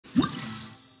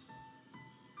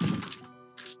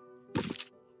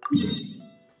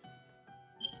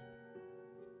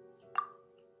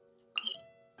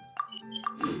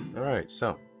Alright,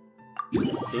 so day 3.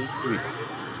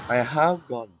 I have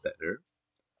gotten better.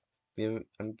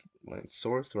 My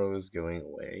sore throat is going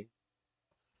away.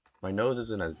 My nose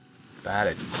isn't as bad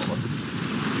anymore.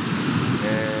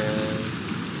 And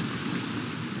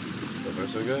so far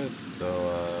so good. So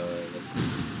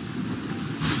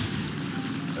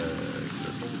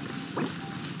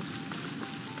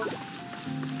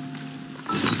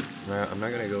I'm not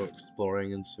gonna go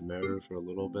exploring in Sumeru for a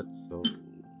little bit, so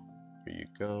here you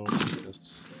go. I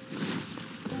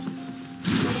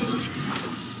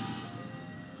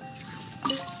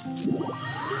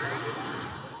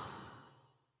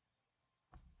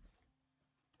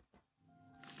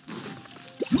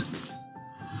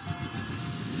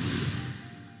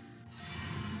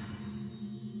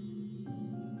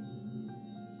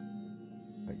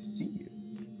see you.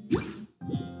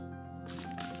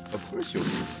 Of course you'll be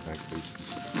back places.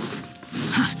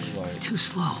 Like, too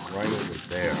slow. Right over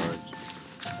there, aren't you?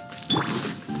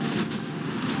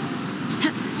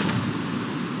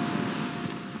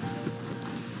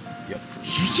 Yep.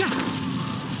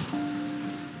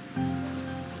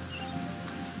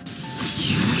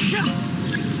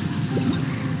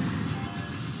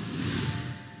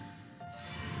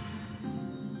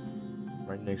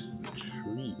 Right next to the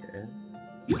tree, eh?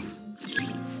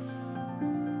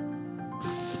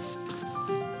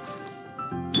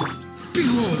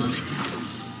 Behold!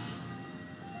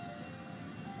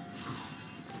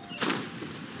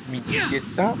 Me get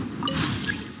that?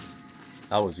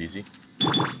 That was easy.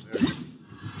 Very easy.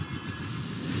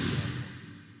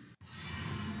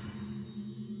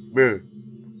 Bro,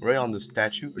 right on the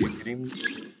statue? Are you kidding me?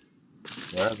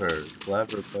 Clever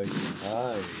place to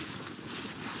hide.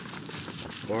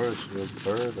 Of course, you're a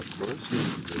bird. Of course you're a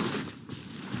bird.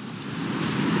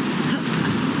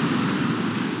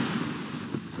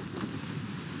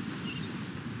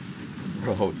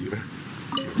 Bro, you're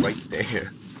right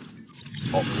there.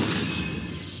 Oh,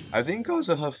 I think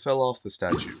Kazuha fell off the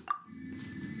statue.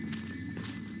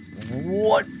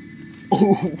 What?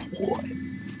 Oh, what?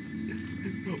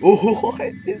 What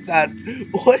is that?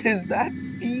 What is that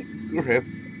feet grip?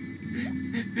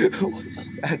 What's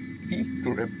that feet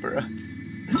grip, bruh?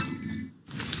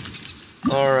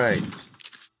 Alright.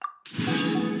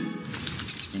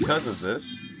 Because of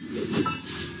this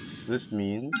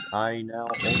means I now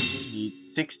only need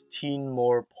 16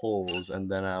 more pulls and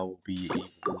then I will be able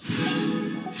to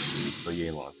beat the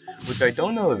Yelan. Which I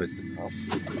don't know if it's enough,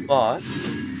 but,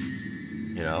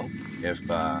 you know,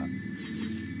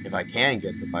 if I can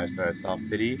get the 5-star soft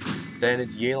pity, then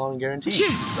it's Yelan guaranteed.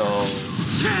 So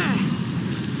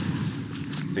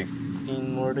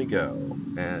 16 more to go,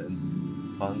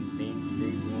 and Fontaine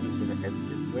Phase 1 is gonna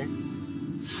end anyway.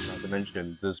 Not to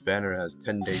mention, this banner has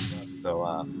 10 days left,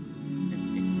 so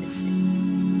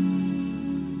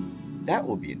that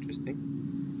will be interesting.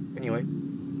 Anyway,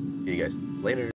 see you guys later.